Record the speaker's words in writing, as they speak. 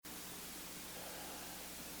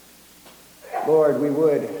Lord, we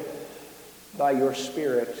would, by your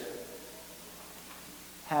Spirit,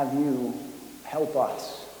 have you help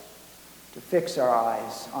us to fix our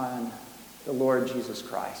eyes on the Lord Jesus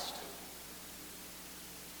Christ.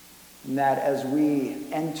 And that as we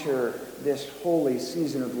enter this holy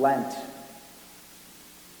season of Lent,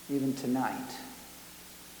 even tonight,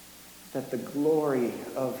 that the glory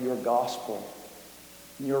of your gospel,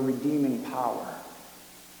 your redeeming power,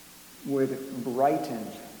 would brighten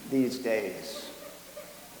these days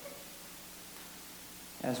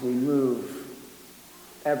as we move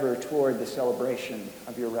ever toward the celebration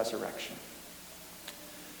of your resurrection.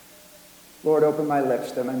 Lord, open my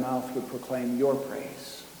lips that my mouth would proclaim your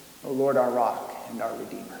praise. O Lord, our rock and our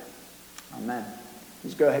redeemer. Amen.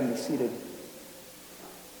 Please go ahead and be seated.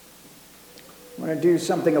 I want to do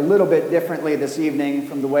something a little bit differently this evening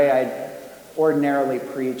from the way I ordinarily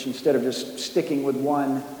preach. Instead of just sticking with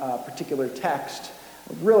one particular text,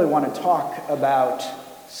 I really want to talk about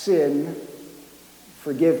sin,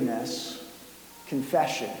 forgiveness,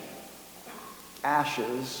 confession,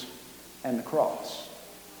 ashes, and the cross.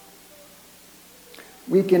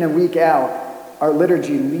 Week in and week out, our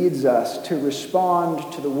liturgy leads us to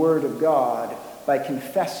respond to the Word of God by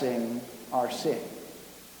confessing our sin.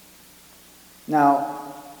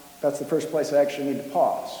 Now, that's the first place I actually need to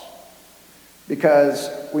pause, because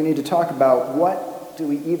we need to talk about what do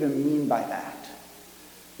we even mean by that.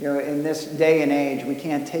 You know, in this day and age, we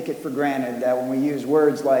can't take it for granted that when we use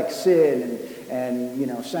words like sin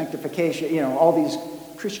and sanctification, all these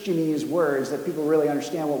Christianese words, that people really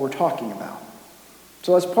understand what we're talking about.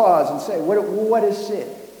 So let's pause and say, what is sin?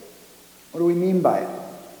 What do we mean by it?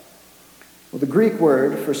 Well, the Greek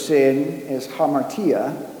word for sin is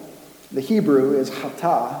hamartia. The Hebrew is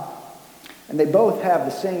chata. And they both have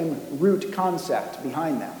the same root concept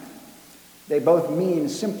behind them. They both mean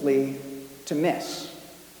simply to miss.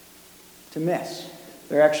 To miss.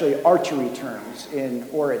 They're actually archery terms in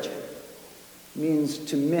origin. It means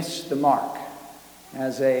to miss the mark.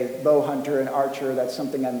 As a bow hunter and archer, that's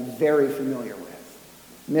something I'm very familiar with.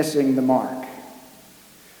 Missing the mark.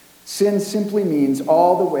 Sin simply means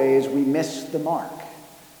all the ways we miss the mark,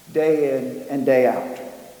 day in and day out.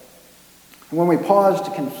 And when we pause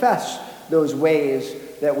to confess those ways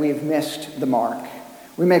that we've missed the mark,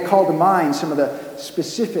 we may call to mind some of the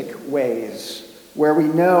specific ways where we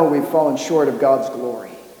know we've fallen short of God's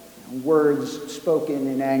glory. Words spoken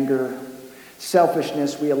in anger,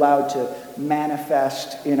 selfishness we allowed to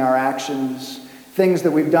manifest in our actions, things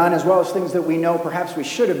that we've done as well as things that we know perhaps we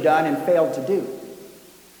should have done and failed to do.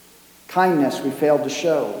 Kindness we failed to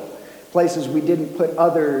show, places we didn't put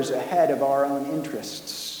others ahead of our own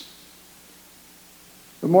interests.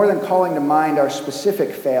 But more than calling to mind our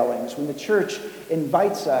specific failings, when the church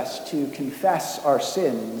invites us to confess our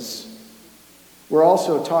sins, we're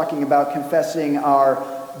also talking about confessing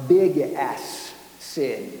our big S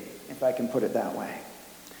sin, if I can put it that way.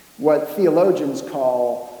 What theologians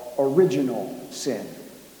call original sin.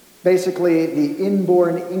 Basically, the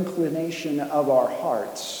inborn inclination of our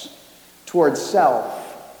hearts towards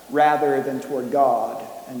self rather than toward God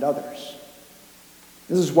and others.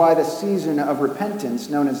 This is why the season of repentance,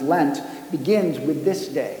 known as Lent, begins with this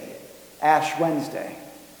day, Ash Wednesday.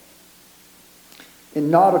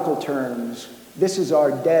 In nautical terms, this is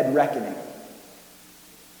our dead reckoning.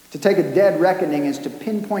 To take a dead reckoning is to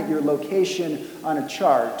pinpoint your location on a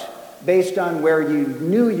chart based on where you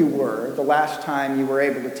knew you were the last time you were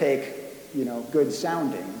able to take, good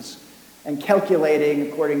soundings, and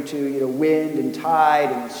calculating according to, wind and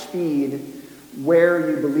tide and speed where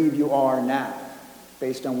you believe you are now,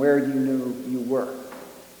 based on where you knew you were.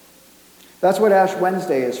 That's what Ash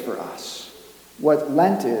Wednesday is for us, what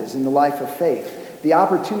Lent is in the life of faith, the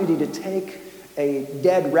opportunity to take a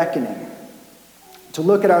dead reckoning, to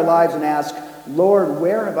look at our lives and ask, Lord,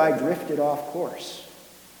 where have I drifted off course?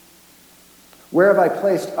 Where have I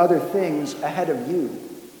placed other things ahead of you?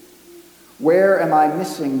 Where am I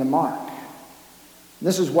missing the mark?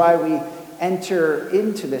 This is why we enter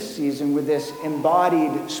into this season with this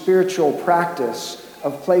embodied spiritual practice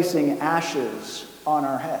of placing ashes on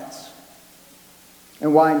our heads.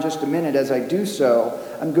 And why in just a minute, as I do so,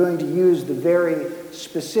 I'm going to use the very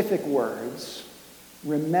specific words,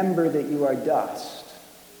 remember that you are dust,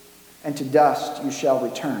 and to dust you shall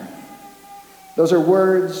return. Those are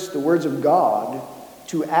words, the words of God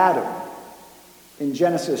to Adam in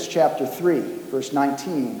Genesis chapter 3, verse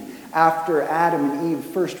 19, after Adam and Eve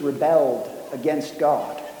first rebelled against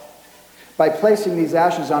God. By placing these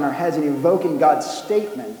ashes on our heads and evoking God's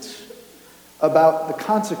statement about the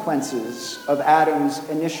consequences of Adam's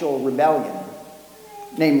initial rebellion,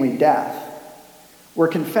 namely death, We're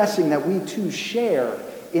confessing that we too share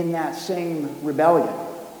in that same rebellion.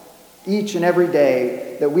 Each and every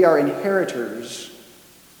day that we are inheritors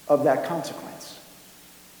of that consequence.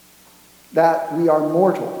 That we are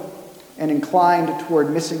mortal and inclined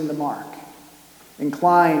toward missing the mark.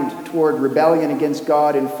 Inclined toward rebellion against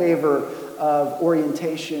God in favor of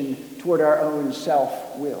orientation toward our own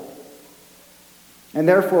self-will. And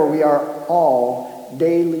therefore we are all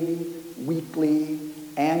daily, weekly,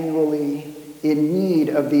 annually in need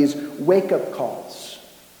of these wake-up calls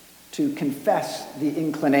to confess the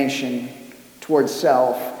inclination towards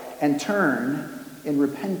self and turn in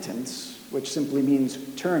repentance, which simply means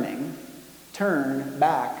turn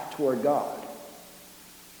back toward God.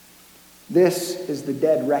 This is the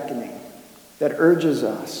dead reckoning that urges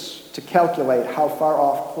us to calculate how far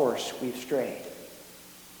off course we've strayed.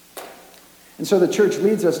 And so the church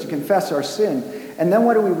leads us to confess our sin. And then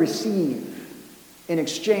what do we receive in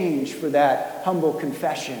exchange for that humble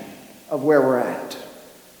confession of where we're at?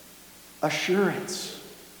 Assurance.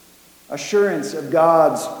 Assurance of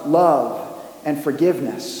God's love and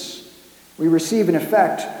forgiveness. We receive, in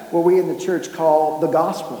effect, what we in the church call the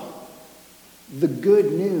gospel. The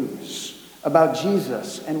good news about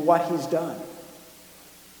Jesus and what he's done.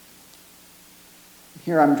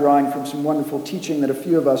 Here I'm drawing from some wonderful teaching that a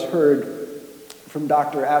few of us heard from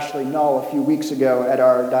Dr. Ashley Null a few weeks ago at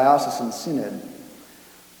our diocesan synod.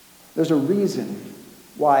 There's a reason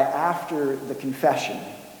why after the confession,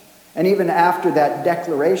 and even after that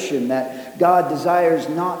declaration that God desires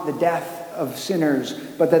not the death of sinners,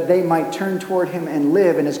 but that they might turn toward him and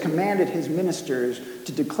live, and has commanded his ministers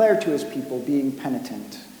to declare to his people, being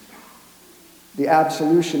penitent, the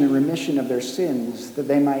absolution and remission of their sins, that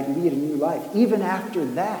they might lead a new life. Even after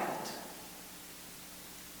that,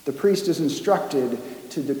 the priest is instructed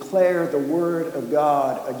to declare the word of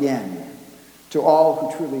God again to all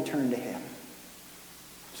who truly turn to him.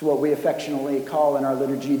 It's what we affectionately call in our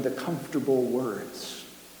liturgy the comfortable words.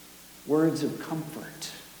 Words of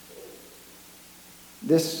comfort.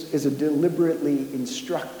 This is a deliberately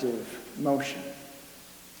instructive motion.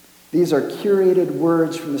 These are curated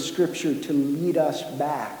words from the scripture to lead us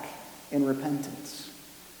back in repentance.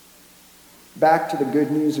 Back to the good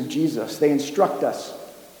news of Jesus. They instruct us.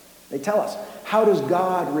 They tell us, how does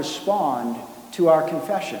God respond to our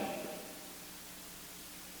confession?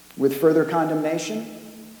 With further condemnation?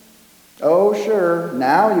 Oh, sure,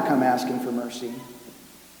 now you come asking for mercy.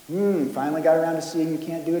 Finally got around to seeing you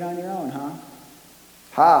can't do it on your own, huh?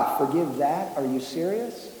 Ha, forgive that? Are you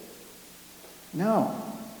serious? No.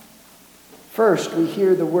 First, we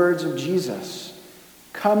hear the words of Jesus.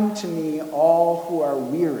 Come to me, all who are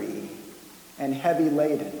weary and heavy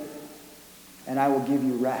laden, and I will give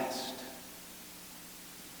you rest.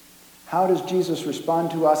 How does Jesus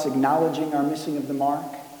respond to us acknowledging our missing of the mark?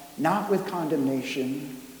 Not with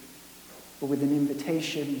condemnation, but with an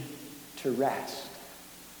invitation to rest.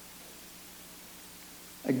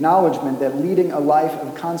 Acknowledgement that leading a life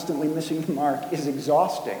of constantly missing the mark is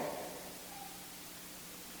exhausting.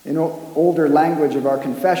 In older language of our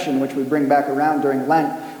confession, which we bring back around during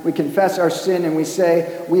Lent, we confess our sin and we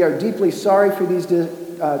say, we are deeply sorry for these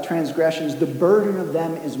transgressions. The burden of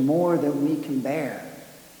them is more than we can bear.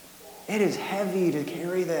 It is heavy to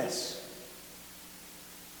carry this.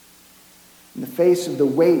 In the face of the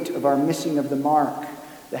weight of our missing of the mark,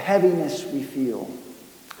 the heaviness we feel,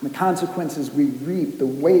 the consequences we reap, the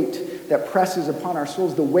weight that presses upon our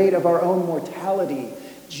souls, the weight of our own mortality,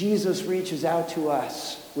 Jesus reaches out to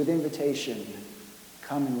us with invitation,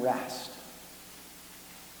 come and rest.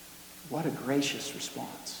 What a gracious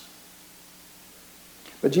response.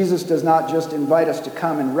 But Jesus does not just invite us to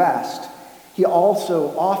come and rest. He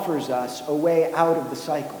also offers us a way out of the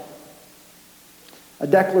cycle. A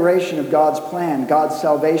declaration of God's plan, God's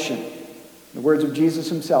salvation. The words of Jesus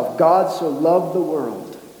himself, God so loved the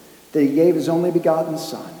world that he gave his only begotten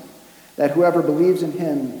Son, that whoever believes in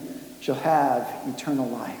him shall have eternal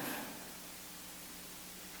life.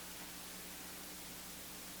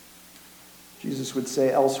 Jesus would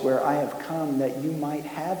say elsewhere, I have come that you might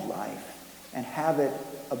have life and have it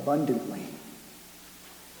abundantly.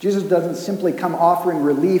 Jesus doesn't simply come offering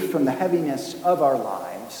relief from the heaviness of our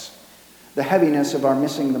lives, the heaviness of our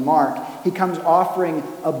missing the mark. He comes offering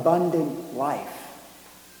abundant life.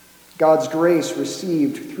 God's grace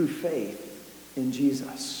received through faith in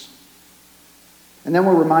Jesus. And then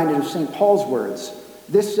we're reminded of St. Paul's words.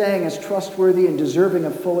 This saying is trustworthy and deserving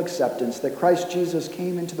of full acceptance, that Christ Jesus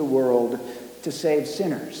came into the world to save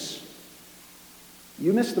sinners.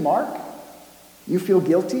 You missed the mark? You feel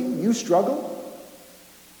guilty? You struggle?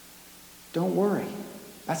 Don't worry.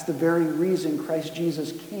 That's the very reason Christ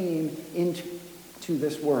Jesus came into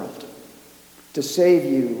this world. to save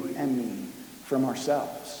you and me from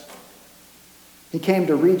ourselves. He came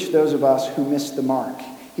to reach those of us who missed the mark.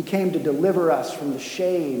 He came to deliver us from the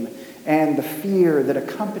shame and the fear that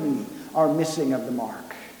accompany our missing of the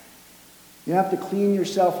mark. You have to clean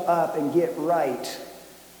yourself up and get right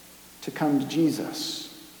to come to Jesus,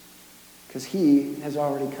 because he has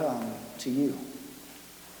already come to you.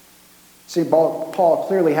 St. Paul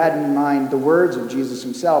clearly had in mind the words of Jesus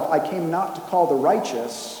himself, "I came not to call the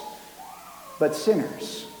righteous, but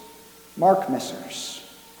sinners," mark missers.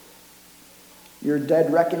 Your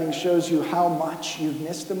dead reckoning shows you how much you've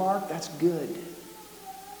missed the mark. That's good,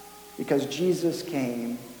 because Jesus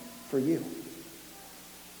came for you.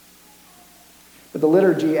 But the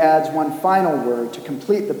liturgy adds one final word to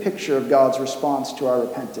complete the picture of God's response to our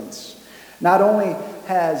repentance. Not only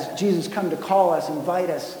has Jesus come to call us, invite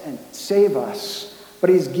us, and save us, but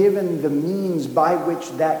he's given the means by which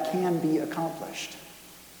that can be accomplished.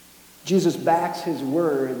 Jesus backs his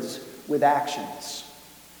words with actions.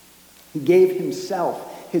 He gave himself,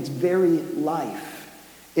 his very life,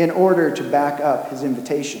 in order to back up his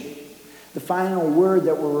invitation. The final word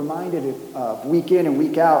that we're reminded of week in and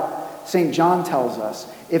week out, St. John tells us,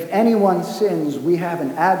 "If anyone sins, we have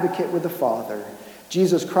an advocate with the Father,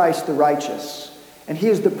 Jesus Christ the righteous, and he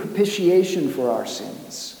is the propitiation for our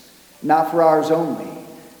sins, not for ours only,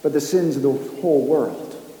 but the sins of the whole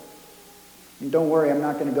world." And don't worry, I'm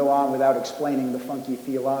not going to go on without explaining the funky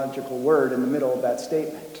theological word in the middle of that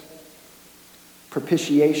statement.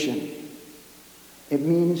 Propitiation. It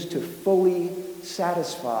means to fully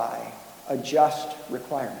satisfy a just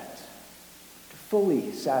requirement. To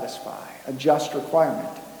fully satisfy a just requirement.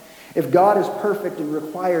 If God is perfect and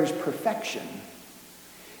requires perfection,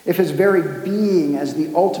 if his very being as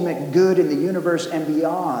the ultimate good in the universe and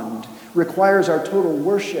beyond requires our total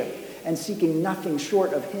worship and seeking nothing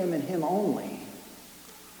short of him and him only,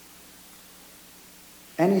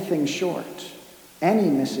 anything short, any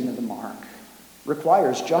missing of the mark,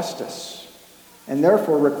 requires justice and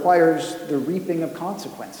therefore requires the reaping of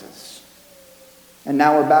consequences. And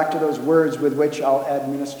now we're back to those words with which I'll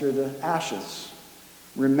administer the ashes.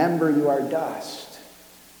 Remember, you are dust,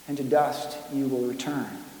 and to dust you will return.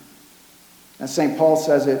 As St. Paul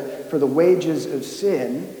says it, for the wages of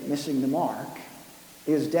sin, missing the mark,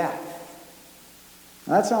 is death.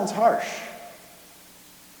 Now that sounds harsh,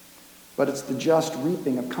 but it's the just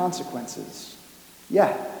reaping of consequences.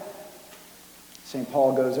 Yeah. St.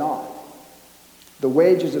 Paul goes on. The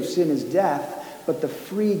wages of sin is death, but the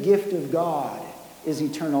free gift of God is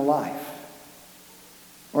eternal life.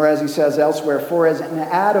 Or as he says elsewhere, for as in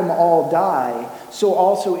Adam all die, so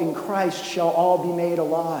also in Christ shall all be made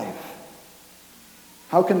alive.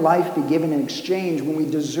 How can life be given in exchange when we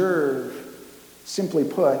deserve, simply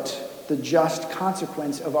put, the just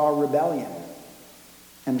consequence of our rebellion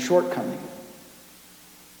and shortcoming?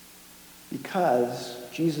 Because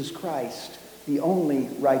Jesus Christ, the only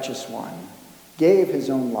righteous one, gave his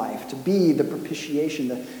own life to be the propitiation,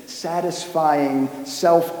 the satisfying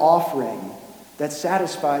self-offering that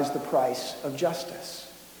satisfies the price of justice.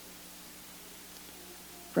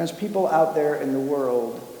 Friends, people out there in the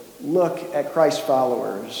world look at Christ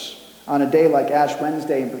followers on a day like Ash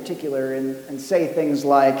Wednesday in particular and say things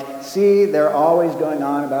like, see, they're always going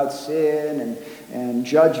on about sin and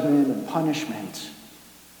judgment and punishment.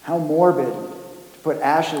 How morbid to put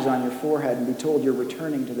ashes on your forehead and be told you're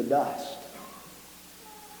returning to the dust.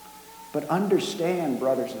 But understand,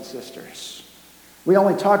 brothers and sisters, we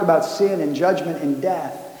only talk about sin and judgment and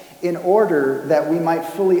death in order that we might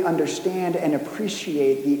fully understand and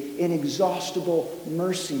appreciate the inexhaustible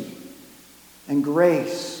mercy and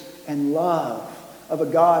grace and love of a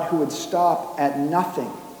God who would stop at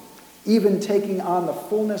nothing, even taking on the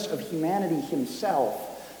fullness of humanity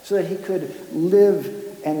himself so that he could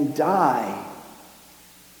live and die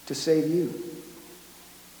to save you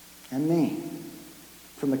and me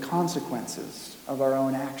from the consequences of our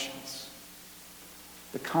own actions,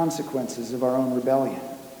 the consequences of our own rebellion.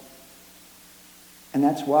 And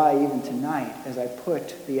that's why even tonight, as I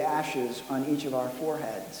put the ashes on each of our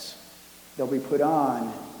foreheads, they'll be put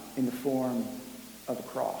on in the form of a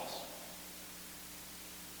cross.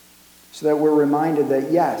 So that we're reminded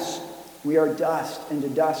that yes, we are dust, and to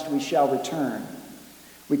dust we shall return.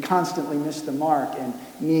 We constantly miss the mark and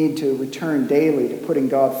need to return daily to putting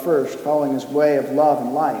God first, following his way of love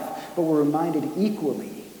and life. But we're reminded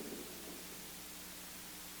equally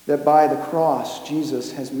that by the cross,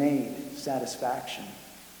 Jesus has made satisfaction.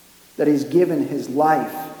 That he's given his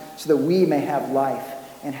life so that we may have life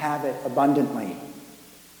and have it abundantly.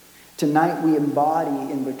 Tonight we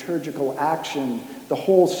embody in liturgical action the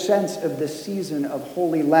whole sense of this season of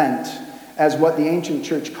Holy Lent as what the ancient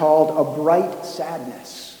church called a bright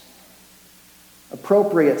sadness.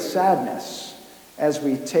 Appropriate sadness as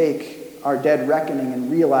we take our dead reckoning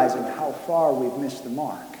and realizing how far we've missed the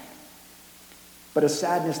mark. But a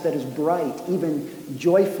sadness that is bright, even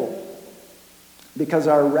joyful, because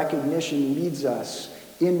our recognition leads us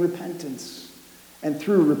in repentance, and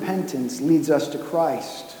through repentance leads us to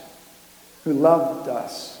Christ, who loved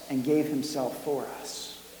us and gave himself for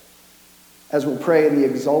us. As we'll pray in the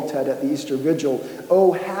Exultet at the Easter Vigil,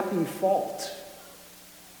 "O happy fault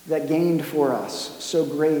that gained for us so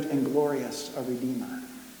great and glorious a Redeemer."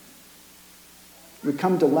 We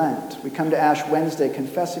come to Lent, we come to Ash Wednesday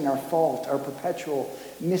confessing our fault, our perpetual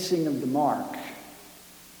missing of the mark.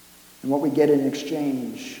 And what we get in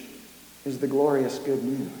exchange is the glorious good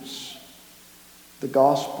news, the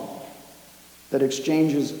gospel that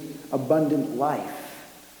exchanges abundant life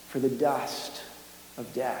for the dust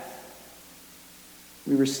of death.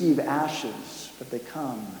 We receive ashes, but they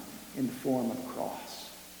come in the form of a cross.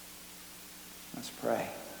 Let's pray.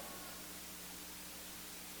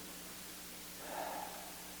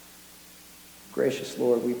 Gracious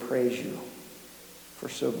Lord, we praise you for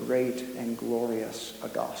so great and glorious a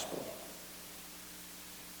gospel.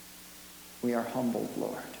 We are humbled,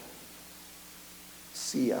 Lord.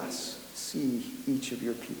 See us, see each of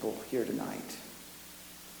your people here tonight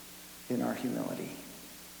in our humility.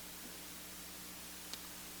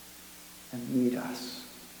 And lead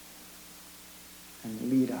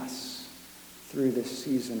us through this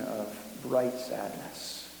season of bright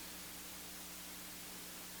sadness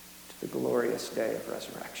to the glorious day of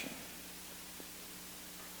resurrection.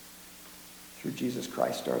 Through Jesus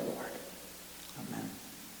Christ our Lord. Amen.